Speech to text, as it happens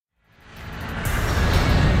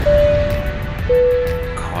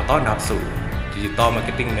ต้อนรับสู่ Digital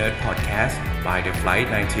Marketing Nerd Podcast by The Flight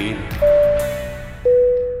 19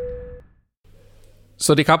 ส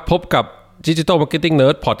วัสดีครับพบกับ Digital Marketing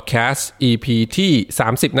Nerd Podcast EP ที่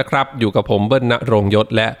30นะครับอยู่กับผมเบิ้ลณรงค์ยศ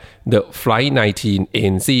และ The Flight 19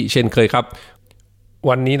 ANC เช่นเคยครับ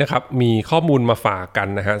วันนี้นะครับมีข้อมูลมาฝากกัน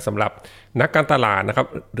นะฮะสำหรับนักการตลาดนะครับ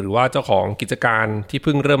หรือว่าเจ้าของกิจการที่เ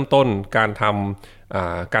พิ่งเริ่มต้นการท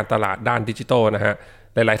ำการตลาดด้านดิจิทัลนะฮะ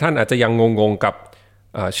หลายๆท่านอาจจะยังงงๆกับ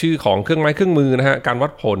ชื่อของเครื่องไม้เครื่องมือนะฮะการวั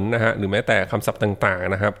ดผลนะฮะหรือแม้แต่คำศัพท์ต่าง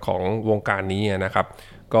ๆนะครับของวงการนี้นะครับ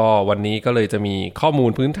ก็วันนี้ก็เลยจะมีข้อมู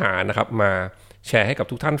ลพื้นฐานนะครับมาแชร์ให้กับ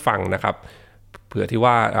ทุกท่านฟังนะครับเผื่อที่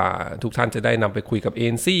ว่าทุกท่านจะได้นำไปคุยกับ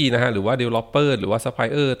ANC นะฮะหรือว่า Developer หรือว่า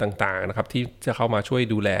Supplier ต่างๆนะครับที่จะเข้ามาช่วย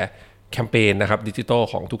ดูแลแคมเปญนะครับดิจิทัล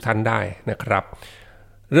ของทุกท่านได้นะครับ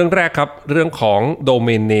เรื่องแรกครับเรื่องของ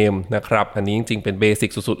Domain Name นะครับอันนี้จริงๆเป็นเบสิก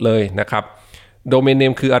สุดๆเลยนะครับDomain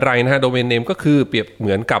Name คืออะไรนะฮะ Domain Name ก็คือเปรียบเห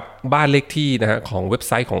มือนกับบ้านเลขที่นะฮะของเว็บไ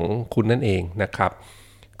ซต์ของคุณนั่นเองนะครับ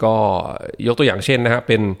ก็ยกตัวอย่างเช่นนะฮะเ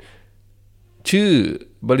ป็นชื่อ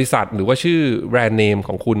บริษัทหรือว่าชื่อแบรนด์เนมข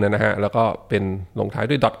องคุณนะฮะแล้วก็เป็นลงท้าย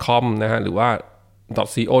ด้วย .com นะฮะหรือว่า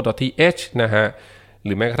 .co.th นะฮะห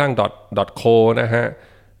รือแม้กระทั่ง .co นะฮะ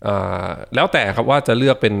แล้วแต่ครับว่าจะเลื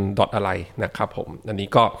อกเป็น อะไรนะครับผมอันนี้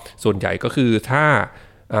ก็ส่วนใหญ่ก็คือถ้า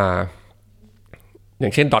อย่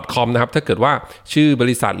างเช่น .com นะครับถ้าเกิดว่าชื่อบ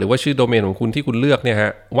ริษัทหรือว่าชื่อโดเมนของคุณที่คุณเลือกเนี่ยฮ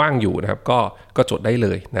ะว่างอยู่นะครับก็จดได้เล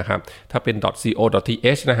ยนะครับถ้าเป็น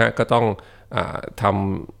 .co.th นะฮะก็ต้องท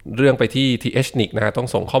ำเรื่องไปที่ thnik นะฮะต้อง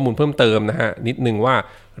ส่งข้อมูลเพิ่มเติมนะฮะนิดนึงว่า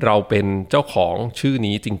เราเป็นเจ้าของชื่อ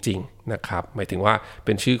นี้จริงๆนะครับหมายถึงว่าเ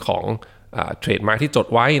ป็นชื่อของเทรดมาร์คที่จด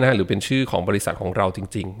ไว้นะหรือเป็นชื่อของบริษัทของเราจ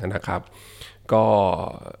ริงๆนะครับก็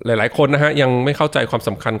หลายๆคนนะฮะยังไม่เข้าใจความส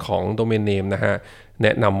ำคัญของโดเมนเนมนะฮะแน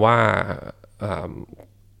ะนำว่า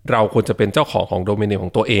เราควรจะเป็นเจ้าของโดเมนเนมขอ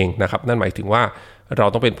งตัวเองนะครับนั่นหมายถึงว่าเรา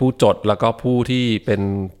ต้องเป็นผู้จดแล้วก็ผู้ที่เป็น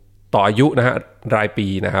ต่ออายุนะฮะรายปี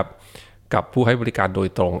นะครับกับผู้ให้บริการโดย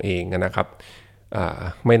ตรงเองนะครับ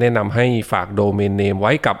ไม่แนะนำให้ฝากโดเมนเนมไ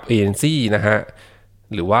ว้กับเอเจนซี่นะฮะ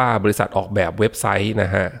หรือว่าบริษัทออกแบบเว็บไซต์น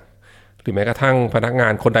ะฮะหรือแม้กระทั่งพนักงา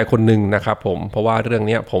นคนใดคนหนึ่งนะครับผมเพราะว่าเรื่อง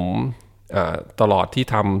นี้ผมตลอดที่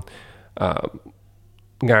ท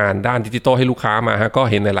ำงานด้านดิจิทัลให้ลูกค้ามาฮะก็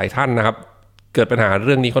เห็นหลายๆท่านนะครับเกิดปัญหาเ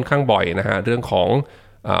รื่องนี้ค่อนข้างบ่อยนะฮะเรื่องของ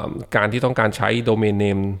การที่ต้องการใช้โดเมนเน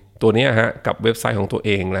มตัวนี้ฮะกับเว็บไซต์ของตัวเ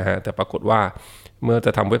องนะฮะแต่ปรากฏว่าเมื่อจ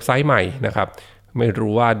ะทำเว็บไซต์ใหม่นะครับไม่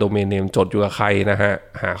รู้ว่าโดเมนเนมจดอยู่กับใครนะฮะ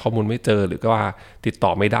หาข้อมูลไม่เจอหรือก็ว่าติดต่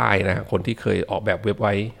อไม่ได้นะฮะคนที่เคยออกแบบเว็บไ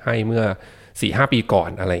ว้ให้เมื่อ 4-5 ปีก่อน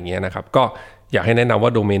อะไรเงี้ยนะครับก็อยากให้แนะนำว่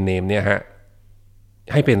าโดเมนเนมเนี่ยฮะ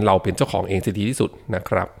ให้เป็นเราเป็นเจ้าของเองจะดีที่สุดนะ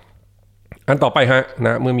ครับอันต่อไปฮะน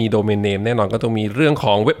ะเมื่อมีโดเมนเนมแน่นอนก็ต้องมีเรื่องข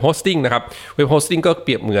องเว็บโฮสติ้งนะครับเว็บโฮสติ้งก็เป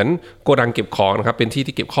รียบเหมือนโกดังเก็บของนะครับเป็นที่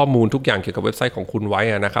ที่เก็บข้อมูลทุกอย่างเกี่ยวกับเว็บไซต์ของคุณไว้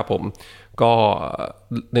นะครับผมก็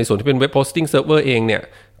ในส่วนที่เป็นเว็บโฮสติ้งเซิร์ฟเวอร์เองเนี่ย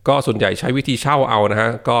ก็ส่วนใหญ่ใช้วิธีเช่าเอานะฮะ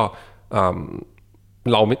ก็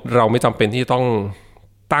เราไม่จำเป็นที่ต้อง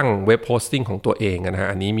ตั้งเว็บโฮสติ้งของตัวเองนะฮะ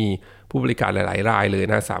อันนี้มีผู้บริการหลายๆรายเลย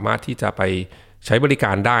นะสามารถที่จะไปใช้บริก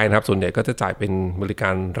ารได้นะครับส่วนใหญ่ก็จะจ่ายเป็นบริกา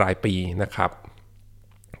รรายปีนะครับ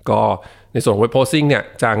ก็ในส่วนของเว็บโฮสติ้งเนี่ย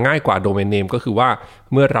จะง่ายกว่าโดเมนเนมก็คือว่า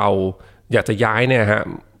เมื่อเราอยากจะย้ายเนี่ยฮะ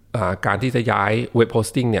การที่จะย้ายเว็บโฮส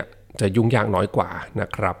ติ้งเนี่ยจะยุ่งยากน้อยกว่านะ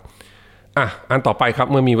ครับอันต่อไปครับ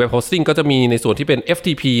เมื่อมีเว็บโฮสติ้งก็จะมีในส่วนที่เป็น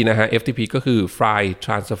FTP นะฮะ FTP ก็คือ File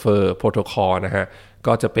Transfer Protocol นะฮะ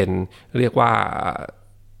ก็จะเป็นเรียกว่า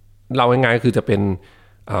เราง่ายๆคือจะเป็น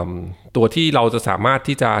ตัวที่เราจะสามารถ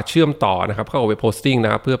ที่จะเชื่อมต่อนะครับเข้ากับเว็บโฮสติ้งน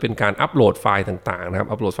ะครับเพื่อเป็นการอัปโหลดไฟล์ต่างๆนะครับ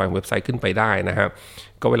อัปโหลดไฟล์เว็บไซต์ขึ้นไปได้นะครับ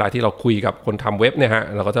ก็เวลาที่เราคุยกับคนทำเว็บเนี่ยฮะ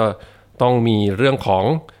เราก็จะต้องมีเรื่องของ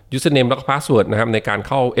username แล้วก็ password นะครับในการ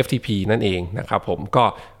เข้า FTP นั่นเองนะครับผมก็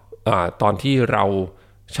ตอนที่เรา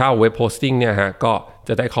เช่าเว็บโฮสติ้งเนี่ยฮะก็จ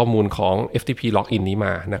ะได้ข้อมูลของ FTP login นี้ม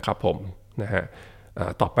านะครับผมนะฮะ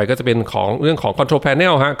ต่อไปก็จะเป็นของเรื่องของ control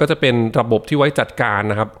panel ฮะก็จะเป็นระบบที่ไว้จัดการ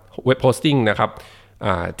นะครับเว็บโฮสติ้งนะครับ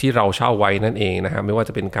ที่เราเช่าไว้นั่นเองนะฮะไม่ว่า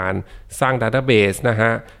จะเป็นการสร้าง database นะฮ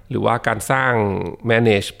ะหรือว่าการสร้าง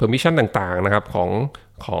manage permission ต่างๆนะครับขอ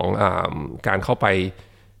งการเข้าไป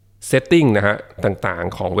setting นะฮะต่าง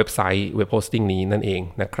ๆของเว็บไซต์เว็บโฮสติ้งนี้นั่นเอง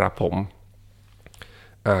นะครับผม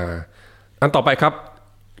อันต่อไปครับ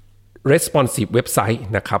responsive เว็บไซต์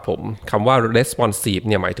นะครับผมคำว่า responsive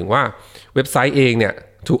เนี่ยหมายถึงว่าเว็บไซต์เองเนี่ย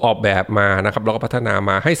ถูกออกแบบมานะครับแล้วก็พัฒนา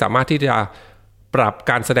มาให้สามารถที่จะปรับ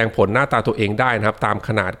การแสดงผลหน้าตาตัวเองได้นะครับตามข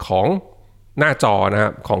นาดของหน้าจอนะครั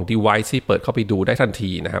บของ device ที่เปิดเข้าไปดูได้ทัน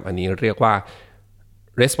ทีนะครับอันนี้เรียกว่า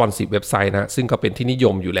responsive เว็บไซต์นะซึ่งก็เป็นที่นิย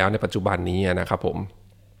มอยู่แล้วในปัจจุบันนี้นะครับผม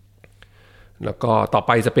แล้วก็ต่อไ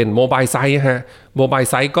ปจะเป็น mobile site ฮะ mobile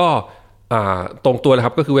site ก็ ตรงตัวเลยค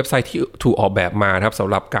รับก็คือเว็บไซต์ที่ถูกออกแบบมาครับสำ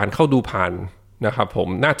หรับการเข้าดูผ่านนะครับผม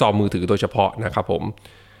หน้าจอมือถือโดยเฉพาะนะครับผม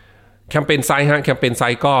แคมเปญไซต์แคมเปญไซ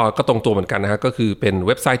ต์ก็ตรงตัวเหมือนกันนะฮะก็คือเป็นเ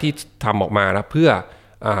ว็บไซต์ที่ทำออกมานะเพื่อ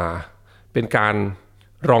เป็นการ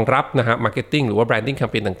รองรับนะฮะมาร์เก็ตติ้งหรือว่าแบรนดิ้งแคม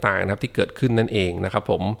เปญต่างๆนะครับที่เกิดขึ้นนั่นเองนะครับ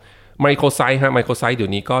ผมไมโครไซต์ไมโครไซต์เดี๋ย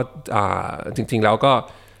วนี้ก็จริงๆแล้วก็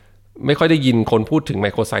ไม่ค่อยได้ยินคนพูดถึงไม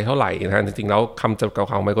โครไซต์เท่าไหร่นะฮะจริงๆแล้วคำจำกัด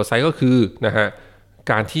ของไมโครไซต์ก็คือนะฮะ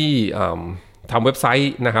การที่ทำเว็บไซ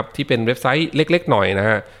ต์นะครับที่เป็นเว็บไซต์เล็กๆหน่อยนะ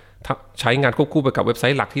ฮะใช้งานควบคู่ไปกับเว็บไซ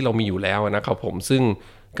ต์หลักที่เรามีอยู่แล้วนะครับผมซึ่ง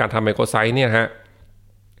การทำไมโครไซต์เนี่ยฮะ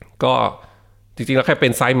ก็จริงๆแล้วแค่เป็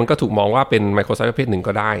นไซต์มันก็ถูกมองว่าเป็นไมโครไซต์ประเภทหนึ่ง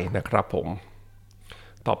ก็ได้นะครับผม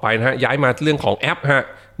ต่อไปนะฮะย้ายมาเรื่องของแอป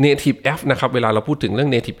native app นะครับเวลาเราพูดถึงเรื่อง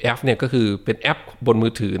native app เนี่ยก็คือเป็นแอปบนมื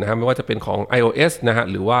อถือนะฮะไม่ว่าจะเป็นของ iOS นะฮะ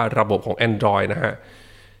หรือว่าระบบของ Android นะฮะ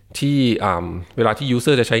ที่เวลาที่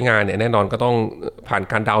user จะใช้งานเนี่ยแน่นอนก็ต้องผ่าน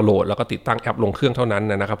การดาวน์โหลดแล้วก็ติดตั้งแอปลงเครื่องเท่านั้น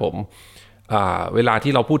นะครับผมเวลา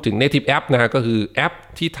ที่เราพูดถึง native app นะฮะก็คือแอป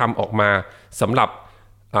ที่ทำออกมาสำหรับ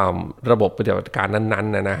ระบบปฏิบัติการนั้น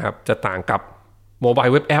ๆนะครับจะต่างกับ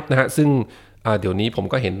mobile web app นะฮะซึ่งเดี๋ยวนี้ผม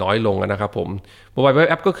ก็เห็นน้อยลงนะครับผมโมบายเว็บ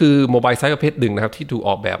แอปก็คือโมบายไซต์ประเภทหนึ่งนะครับที่ถูกอ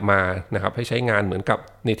อกแบบมานะครับให้ใช้งานเหมือนกับ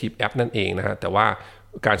native app นั่นเองนะฮะแต่ว่า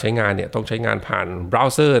การใช้งานเนี่ยต้องใช้งานผ่านเบรา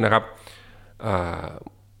ว์เซอร์นะครับ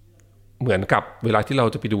เหมือนกับเวลาที่เรา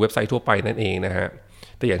จะไปดูเว็บไซต์ทั่วไปนั่นเองนะฮะ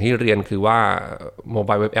แต่อย่างที่เรียนคือว่าโมบ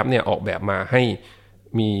ายเว็บแอปเนี่ยออกแบบมาให้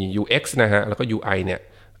มี UX นะฮะแล้วก็ UI เนี่ย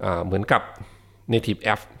เหมือนกับ native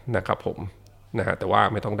app นะครับผมนะฮะแต่ว่า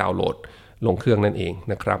ไม่ต้องดาวน์โหลดลงเครื่องนั่นเอง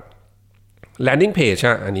นะครับlanding page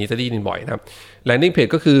อันนี้จะได้ยินบ่อยนะครับ landing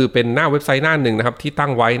page ก็คือเป็นหน้าเว็บไซต์หน้าหนึ่งนะครับที่ตั้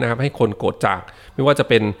งไว้นะครับให้คนกดจากไม่ว่าจะ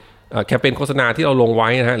เป็นแคมเปญโฆษณาที่เราลงไว้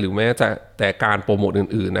นะฮะหรือแม้แต่การโปรโมท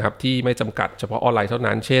อื่นๆนะครับที่ไม่จำกัดเฉพาะออนไลน์เท่า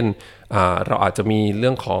นั้นเช่นเราอาจจะมีเรื่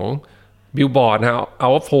องของบิลบอร์ดนะฮะ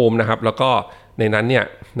out of home นะครับแล้วก็ในนั้นเนี่ย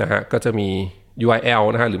นะฮะก็จะมี URL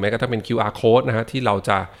นะฮะหรือแม้กระทั่งเป็น QR code นะฮะที่เรา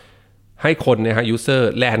จะให้คนนะฮะ user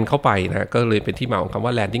land เข้าไปนะฮะก็เลยเป็นที่มาของคำว่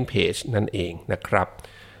า landing page นั่นเองนะครับ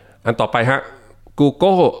อันต่อไป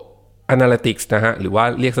Google Analytics นะฮะหรือว่า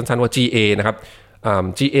เรียกสั้นๆว่า GA นะครับ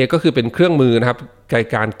GA ก็คือเป็นเครื่องมือนะครับ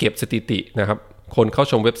การเก็บสถิตินะครับคนเข้า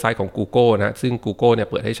ชมเว็บไซต์ของ Google นะซึ่ง Google เนี่ย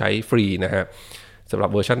เปิดให้ใช้ฟรีนะฮะสำหรับ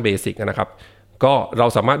เวอร์ชันเบสิกนะครับก็เรา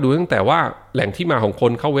สามารถดูตั้งแต่ว่าแหล่งที่มาของค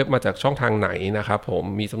นเข้าเว็บมาจากช่องทางไหนนะครับผม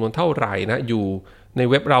มีจำนวนเท่าไหร่นะอยู่ใน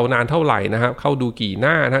เว็บเรานานเท่าไหร่นะครับเข้าดูกี่ห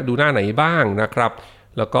น้านะดูหน้าไหนบ้างนะครับ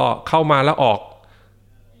แล้วก็เข้ามาแล้วออก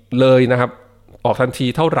เลยนะครับออกทันที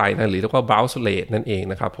เท่าไหร่นะหรือเรียกว่า bounce rate นั่นเอง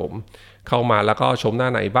นะครับผมเข้ามาแล้วก็ชมหน้า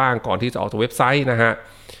ไหนบ้างก่อนที่จะออกจากเว็บไซต์นะฮะ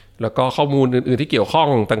แล้วก็ข้อมูลอื่นๆที่เกี่ยวข้อง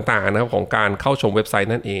ต่างๆนะครับของการเข้าชมเว็บไซ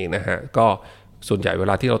ต์นั่นเองนะฮะก็ส่วนใหญ่เว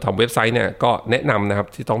ลาที่เราทำเว็บไซต์เนี่ยก็แนะนำนะครับ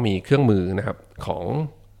ที่ต้องมีเครื่องมือนะครับของ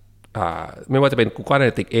ไม่ว่าจะเป็น Google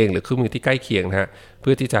Analytics เองหรือเครื่องมือที่ใกล้เคียงนะฮะเ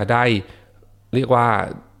พื่อที่จะได้เรียกว่า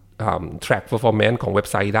track performance ของเว็บ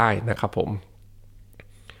ไซต์ได้นะครับผม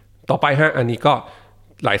ต่อไปอันนี้ก็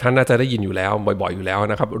หลายท่านน่าจะได้ยินอยู่แล้วบ่อยๆอยู่แล้ว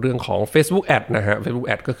นะครับเรื่องของ Facebook Ad นะฮะ Facebook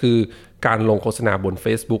Ad ก็คือการลงโฆษณาบน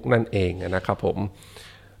Facebook นั่นเองนะครับผม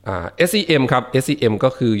SEM ครับ SEM ก็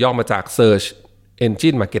คือย่อมาจาก Search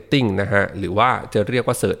Engine Marketing นะฮะหรือว่าจะเรียก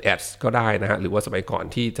ว่า Search Ads ก็ได้นะฮะหรือว่าสมัยก่อน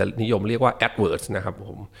ที่จะนิยมเรียกว่า AdWords นะครับผ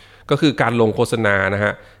มก็คือการลงโฆษณานะฮ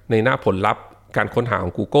ะในหน้าผลลัพธ์การค้นหาขอ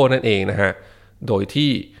ง Google นั่นเองนะฮะโดยที่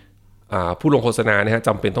ผู้ลงโฆษณานะฮะจ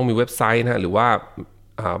ำเป็นต้องมีเว็บไซต์นะฮะหรือว่า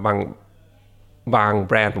บางแ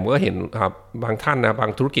บรนด์ผมก็เห็นครับบางท่านนะบา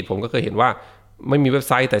งธุรกิจผมก็เคยเห็นว่าไม่มีเว็บไ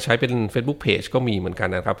ซต์แต่ใช้เป็น Facebook Page ก็มีเหมือนกัน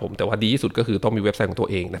นะครับผมแต่ว่าดีที่สุดก็คือต้องมีเว็บไซต์ของตัว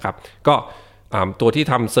เองนะครับก็ตัวที่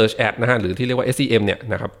ทำ Search Ad นะฮะหรือที่เรียกว่า SEM เนี่ย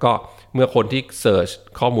นะครับก็เมื่อคนที่ Search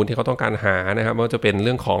ข้อมูลที่เขาต้องการหานะครับไม่ว่าจะเป็นเ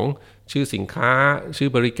รื่องของชื่อสินค้าชื่อ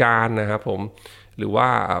บริการนะครับผมหรือว่า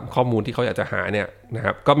ข้อมูลที่เขาอยากจะหาเนี่ยนะค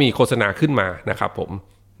รับก็มีโฆษณาขึ้นมานะครับผม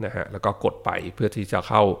นะฮะแล้วก็กดไปเพื่อที่จะ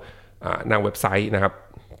เข้าหน้าเว็บไซต์นะครับ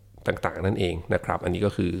ต่างๆนั่นเองนะครับอันนี้ก็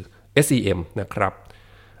คือ SEM นะครับ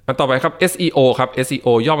อันต่อไปครับ SEO ครับ SEO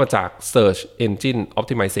ย่อมาจาก Search Engine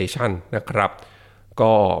Optimization นะครับ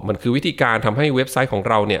ก็มันคือวิธีการทำให้เว็บไซต์ของ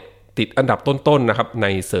เราเนี่ยติดอันดับต้นๆนะครับใน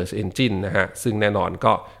Search Engine นะฮะซึ่งแน่นอน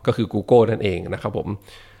ก็คือ Google นั่นเองนะครับผม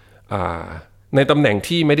ในตำแหน่ง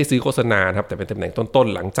ที่ไม่ได้ซื้อโฆษณาครับแต่เป็นตำแหน่งต้น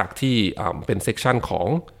ๆหลังจากที่เป็นเซกชันของ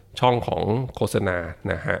ช่องของโฆษณา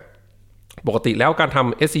นะฮะปกติแล้วการท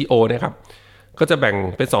ำ SEO นะครับก็จะแบ่ง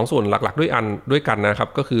เป็น2ส่วนหลักๆด้วยกันนะครับ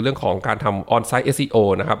ก็คือเรื่องของการทำ on-site SEO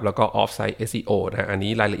นะครับแล้วก็ off-site SEO นะอัน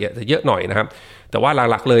นี้รายละเอียดจะเยอะหน่อยนะครับแต่ว่า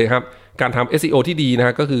หลักๆเลยครับการทำ SEO ที่ดีนะฮ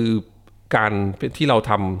ะก็คือการที่เรา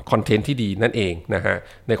ทำคอนเทนต์ที่ดีนั่นเองนะฮะ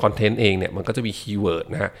ในคอนเทนต์เองเนี่ยมันก็จะมีคีย์เวิร์ด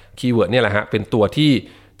นะฮะคีย์เวิร์ดเนี่ยแหละฮะเป็นตัวที่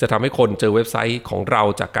จะทำให้คนเจอเว็บไซต์ของเรา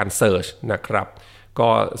จากการเสิร์ชนะครับ ก็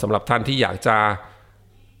สำหรับท่านที่อยากจะ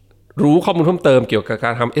รู้ข้อมูลเพิ่มเติมเกี่ยวกับกา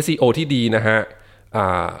รทำ SEO ที่ดีนะฮะ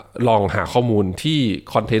ลองหาข้อมูลที่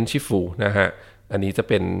Content Shifu นะฮะอันนี้จะ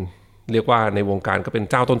เป็นเรียกว่าในวงการก็เป็น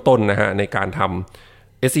เจ้าต้นๆนะฮะในการท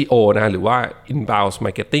ำ SEO นะหรือว่า inbound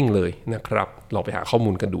marketing เลยนะครับลองไปหาข้อมู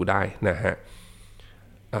ลกันดูได้นะฮะ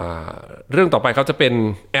เรื่องต่อไปเขาจะเป็น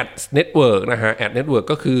Ads Network นะฮะ Ads Network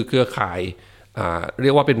ก็คือเครือข่ายเรี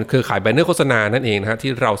ยกว่าเป็นเครือข่ายแบนเนอร์โฆษณานั่นเองนะฮะ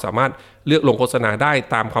ที่เราสามารถเลือกลงโฆษณาได้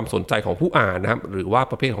ตามความสนใจของผู้อ่านนะครับหรือว่า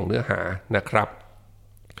ประเภทของเนื้อหานะครับ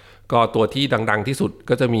ก็ตัวที่ดังๆที่สุด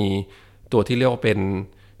ก็จะมีตัวที่เรียกว่าเป็น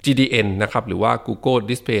GDN นะครับหรือว่า Google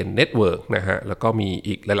Display Network นะฮะแล้วก็มี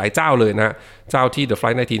อีกหลายๆเจ้าเลยนะเจ้าที่ The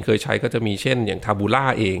Flight 19 เคยใช้ก็จะมีเช่นอย่าง Taboola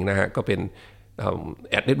เองนะฮะก็เป็น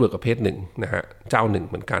Ad Network ประเภทหนึ่งนะฮะเจ้าหนึ่ง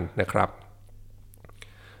เหมือนกันนะครับ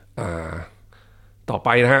ต่อไป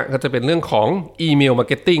นะฮะก็จะเป็นเรื่องของอีเมลมาร์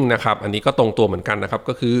เก็ตติ้งนะครับอันนี้ก็ตรงตัวเหมือนกันนะครับ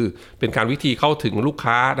ก็คือเป็นการวิธีเข้าถึงลูก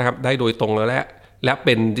ค้านะครับได้โดยตรงและเ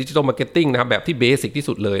ป็นดิจิทัลมาร์เก็ตติ้งนะครับแบบที่เบสิกที่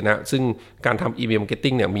สุดเลยนะซึ่งการทำอีเมลมาร์เก็ต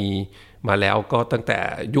ติ้งเนี่ยมีมาแล้วก็ตั้งแต่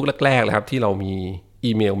ยุคแรกๆเลยครับที่เรามี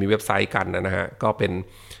อีเมลมีเว็บไซต์กันนะฮะก็เป็น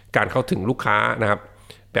การเข้าถึงลูกค้านะครับ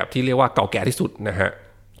แบบที่เรียกว่าเก่าแก่ที่สุดนะฮะ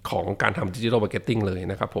ของการทำดิจิทัลมาร์เก็ตติ้งเลย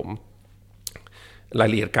นะครับผมราย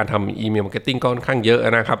ละเอียดการทำอีเมลมาร์เก็ตติ้งก็ค่อนข้างเยอะน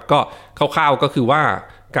ะครับก็คร่าวๆก็คือว่า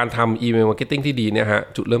การทำอีเมลมาร์เก็ตติ้งที่ดีเนี่ยฮะ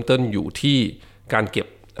จุดเริ่มต้นอยู่ที่การเก็บ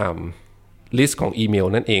ลิสต์ของอีเมล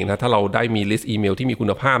นั่นเองนะถ้าเราได้มีลิสต์อีเมลที่มีคุ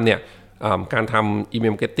ณภาพเนี่ยการทำอีเม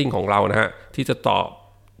ลมาร์เก็ตติ้งของเรานะฮะที่จะ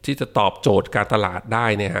ตอบโจทย์การตลาดได้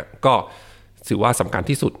เนี่ยฮะก็ถือว่าสำคัญ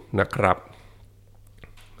ที่สุดนะครับ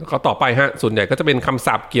แล้วก็ต่อไปฮะส่วนใหญ่ก็จะเป็นคำ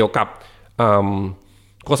ศัพท์เกี่ยวกับ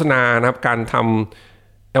โฆษณานะครับการท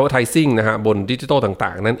ำadvertising นะฮะบนดิจิทัลต่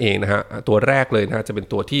างๆนั่นเองนะฮะตัวแรกเลยนะฮะจะเป็น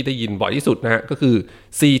ตัวที่ได้ยินบ่อยที่สุดนะฮะก็คือ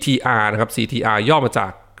CTR นะครับ CTR ย่อมาจา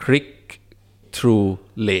ก Click Through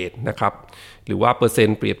Rate นะครับหรือว่าเปอร์เซ็น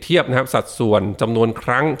ต์เปรียบเทียบนะครับสัดส่วนจำนวนค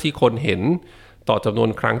รั้งที่คนเห็นต่อจำนวน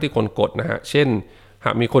ครั้งที่คนกดนะฮะเช่นห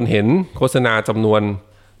ากมีคนเห็นโฆษณาจำนวน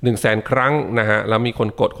 100,000 ครั้งนะฮะแล้วมีคน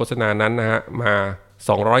กดโฆษณานั้นนะฮะมา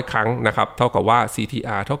200 ครั้งนะครับเท่ากับว่า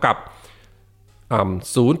CTR เท่ากับ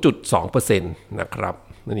0.2% นะครับ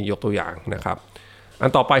นี่ยกตัวอย่างนะครับอั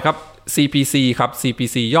นต่อไปครับ CPC ครับ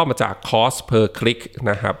CPC ย่อมาจาก Cost per Click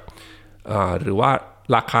นะครับหรือว่า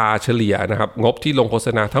ราคาเฉลี่ยนะครับงบที่ลงโฆษ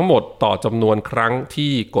ณาทั้งหมดต่อจำนวนครั้ง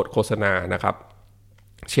ที่กดโฆษณานะครับ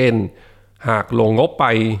เช่นหากลงงบไป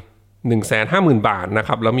 150,000 บาทนะค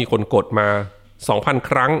รับแล้วมีคนกดมา 2,000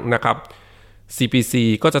 ครั้งนะครับ CPC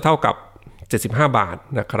ก็จะเท่ากับ75 บาท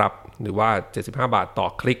นะครับหรือว่า75 บาทต่อ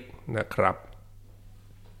คลิกนะครับ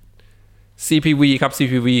CPV ครับ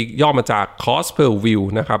CPV ย่อมาจาก Cost per View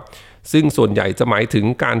นะครับซึ่งส่วนใหญ่จะหมายถึง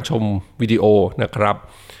การชมวิดีโอนะครับ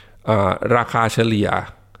ราคาเฉลี่ย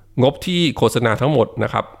งบที่โฆษณาทั้งหมดน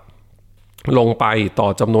ะครับลงไปต่อ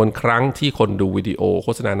จำนวนครั้งที่คนดูวิดีโอโฆ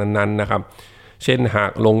ษณานั้นๆนะครับเช่นหา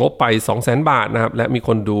กลงงบไป 200,000 บาทนะครับและมีค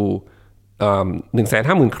นดู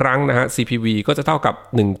150,000 ครั้งนะฮะ CPV ก็จะเท่ากับ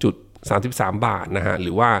 1.33 บาทนะฮะห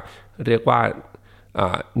รือว่าเรียกว่า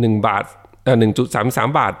1 บาท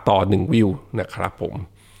1.33 บาทต่อ1วิวนะครับผม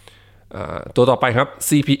ตัวต่อไปครับ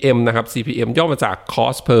CPM นะครับ CPM ย่อมาจาก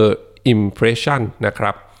Cost per Impression นะค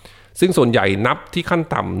รับซึ่งส่วนใหญ่นับที่ขั้น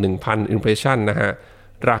ต่ำ 1,000 Impression นะฮะ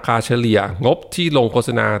ราคาเฉลี่ยงบที่ลงโฆษ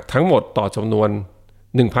ณาทั้งหมดต่อจำนวน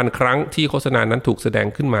 1,000 ครั้งที่โฆษณานั้นถูกแสดง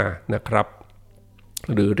ขึ้นมานะครับ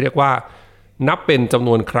หรือเรียกว่านับเป็นจำน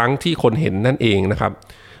วนครั้งที่คนเห็นนั่นเองนะครับ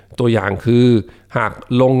ตัวอย่างคือหาก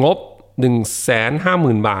ลงงบ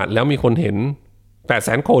150,000 บาทแล้วมีคนเห็น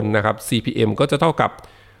 800,000 คนนะครับ CPM ก็จะเท่ากับ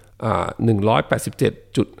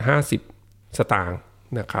187.50 สตางค์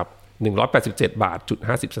นะครับ187 บาทจุด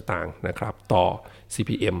50 สตางค์นะครับต่อ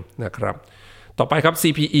CPM นะครับต่อไปครับ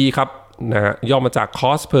CPE ครับนะฮะย่อมาจาก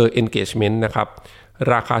Cost per Engagement นะครับ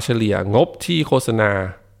ราคาเฉลี่ยงบที่โฆษณา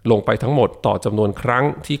ลงไปทั้งหมดต่อจำนวนครั้ง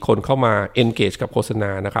ที่คนเข้ามา engage กับโฆษณ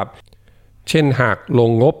านะครับเช่นหากลง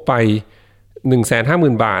งบไป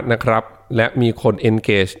 150,000 บาทนะครับและมีคน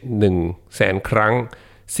engage 100,000 ครั้ง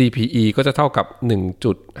CPE ก็จะเท่ากับ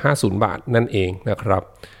 1.50 บาทนั่นเองนะครับ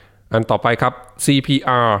อันต่อไปครับ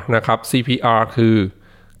CPR นะครับ CPR คือ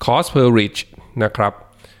Cost per Reach นะครับ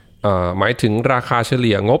หมายถึงราคาเฉ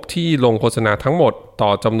ลี่ยงบที่ลงโฆษณาทั้งหมดต่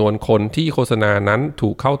อจำนวนคนที่โฆษณานั้นถู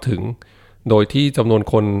กเข้าถึงโดยที่จำนวน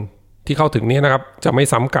คนที่เข้าถึงนี้นะครับจะไม่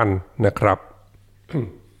ซ้ำกันนะครับ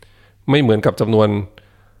ไม่เหมือนกับจำนวน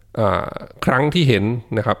ครั้งที่เห็น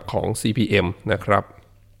นะครับของ CPM นะครับ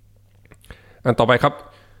อันต่อไปครับ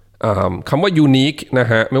คำว่า unique นะ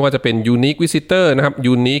ฮะไม่ว่าจะเป็น unique visitor นะครับ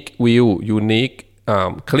unique view unique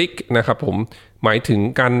click นะครับผมหมายถึง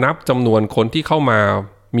การนับจำนวนคนที่เข้ามา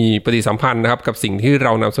มีปฏิสัมพันธ์นะครับกับสิ่งที่เร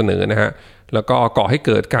านำเสนอนะฮะ แล้วก็ก่อให้เ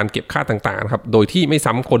กิดการเก็บค่าต่างๆนะครับโดยที่ไม่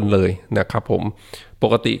ซ้ำคนเลยนะครับผมป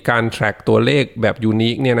กติการ track ตัวเลขแบบ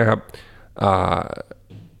unique เนี่ยนะครับ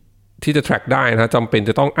ที่จะ track ได้นะจำเป็น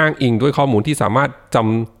จะต้องอ้างอิงด้วยข้อมูลที่สามารถ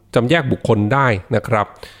จำแยกบุคคลได้นะครับ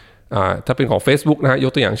ถ้าเป็นของ Facebook นะฮะย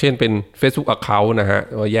กตัวอย่างเช่นเป็น Facebook Account นะฮะ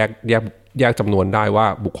แยกจำนวนได้ว่า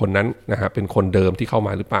บุคคลนั้นนะฮะเป็นคนเดิมที่เข้าม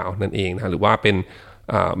าหรือเปล่านั่นเองนะหรือว่าเป็น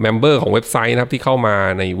member ของเว็บไซต์นะครับที่เข้ามา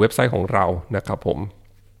ในเว็บไซต์ของเรานะครับผม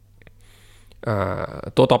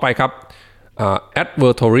ตัวต่อไปครับ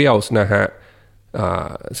advertorials นะฮะ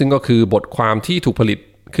ซึ่งก็คือบทความที่ถูกผลิต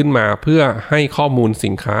ขึ้นมาเพื่อให้ข้อมูลสิ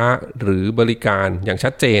นค้าหรือบริการอย่างชั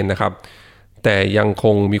ดเจนนะครับแต่ยังค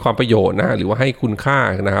งมีความประโยชน์นะฮะหรือว่าให้คุณค่า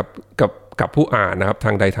นะครับกับผู้อ่านนะครับท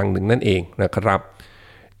างใดทางหนึ่งนั่นเองนะครับ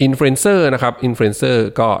อินฟลูเอนเซอร์นะครับอินฟลูเอนเซอร์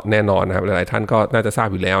ก็แน่นอนนะครับหลายๆท่านก็น่าจะทราบ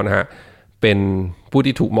อยู่แล้วนะฮะเป็นผู้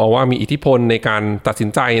ที่ถูกมองว่ามีอิทธิพลในการตัดสิน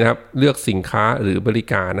ใจนะครับเลือกสินค้าหรือบริ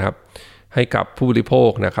การนะครับให้กับผู้บริโภ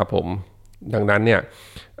คนะครับผมดังนั้นเนี่ย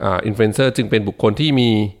อินฟลูเอนเซอร์จึงเป็นบุคคลที่มี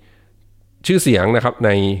ชื่อเสียงนะครับใน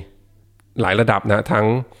หลายระดับนะทั้ง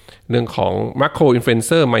เรื่องของมัคโครอินฟลูเอนเซ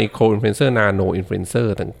อร์ไมโครอินฟลูเอนเซอร์นาโนอินฟลูเอนเซอ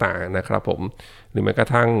ร์ต่างๆนะครับผมหรือแม้กระ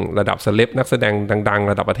ทั่งระดับเซเลบนักแสดงดัง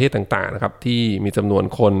ๆระดับประเทศต่างๆนะครับที่มีจำนวน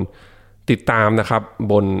คนติดตามนะครับ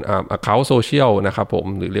บนaccount โซเชียลนะครับผม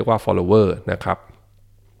หรือเรียกว่า follower นะครับ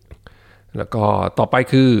แล้วก็ต่อไป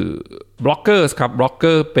คือบล็อกเกอร์ครับบล็อกเก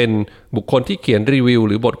อร์เป็นบุคคลที่เขียนรีวิว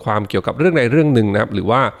หรือบทความเกี่ยวกับเรื่องใดเรื่องหนึ่งนะครับหรือ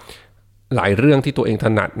ว่าหลายเรื่องที่ตัวเองถ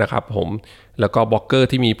นัดนะครับผมแล้วก็บล็อกเกอร์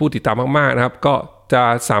ที่มีผู้ติดตามมากๆนะครับก็จะ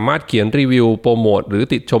สามารถเขียนรีวิวโปรโมทหรือ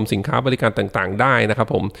ติดชมสินค้าบริการต่างๆได้นะครับ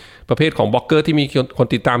ผมประเภทของบล็อกเกอร์ที่มีคน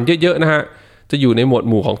ติดตามเยอะๆนะฮะจะอยู่ในหมวด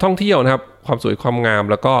หมู่ของท่องเที่ยวนะครับความสวยความงาม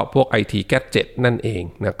แล้วก็พวก IT Gadget นั่นเอง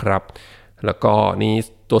นะครับแล้วก็นี่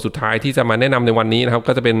ตัวสุดท้ายที่จะมาแนะนำในวันนี้นะครับ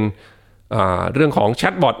ก็จะเป็นเรื่องของแช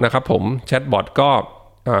ทบอทนะครับผมแชทบอทก็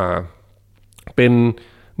เป็น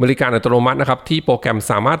บริการอัตโนมัตินะครับที่โปรแกรม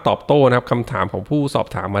สามารถตอบโต้นะครับคำถามของผู้สอบ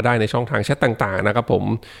ถามมาได้ในช่องทางแชทต่างๆนะครับผม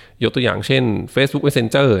ยกตัวอย่างเช่น Facebook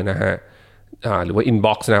Messenger นะฮะหรือว่า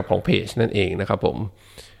Inbox นะครับของเพจนั่นเองนะครับผม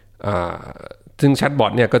ซึ่งแชทบอ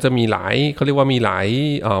ทเนี่ยก็จะมีหลายเขาเรียกว่ามีหลาย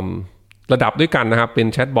ระดับด้วยกันนะครับเป็น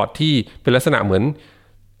แชทบอทที่เป็นลักษณะเหมือน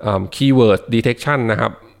keyword detection นะครั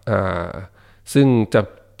บซึ่ง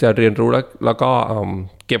จะเรียนรู้แล้วก็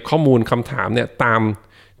เก็บข้อมูลคำถามเนี่ยตาม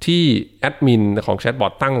ที่แอดมินของแชทบอ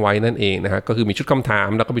ทตั้งไว้นั่นเองนะฮะก็คือมีชุดคำถาม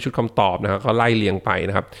แล้วก็มีชุดคำตอบนะครับก็ไล่เรียงไป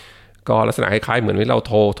นะครับก็ลักษณะคล้ายๆเหมือนที่เรา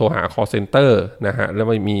โทรหา call center นะฮะแล้ว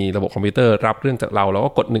มันมีระบบคอมพิวเตอร์รับเรื่องจากเราแล้วก็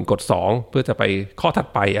กด1กด2เพื่อจะไปข้อถัด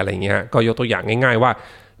ไปอะไรเงี้ยก็ยกตัวอย่างง่ายๆว่า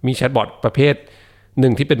มีแชทบอทประเภทหนึ่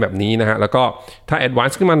งที่เป็นแบบนี้นะฮะแล้วก็ถ้า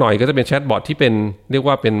advance ขึ้นมาหน่อยก็จะเป็นแชทบอทที่เป็นเรียก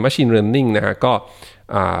ว่าเป็น machine learning นะฮะก็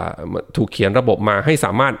ถูกเขียนระบบมาให้ส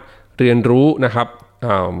ามารถเรียนรู้นะครับ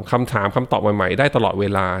คำถามคำตอบใหม่ๆได้ตลอดเว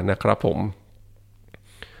ลานะครับผม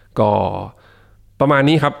ก็ประมาณ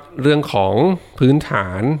นี้ครับเรื่องของพื้นฐา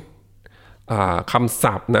นคำ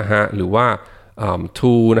ศัพท์นะฮะหรือว่า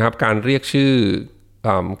tool นะครับการเรียกชื่อ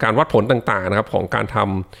การวัดผลต่างๆนะครับของการท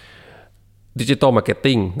ำ Digital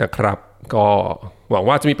Marketing นะครับก็หวัง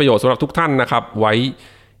ว่าจะมีประโยชน์สำหรับทุกท่านนะครับไว้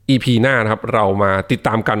EP หน้านะครับเรามาติดต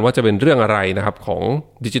ามกันว่าจะเป็นเรื่องอะไรนะครับของ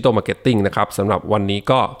Digital Marketing นะครับสำหรับวันนี้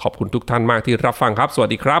ก็ขอบคุณทุกท่านมากที่รับฟังครับสวัส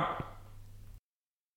ดีครับ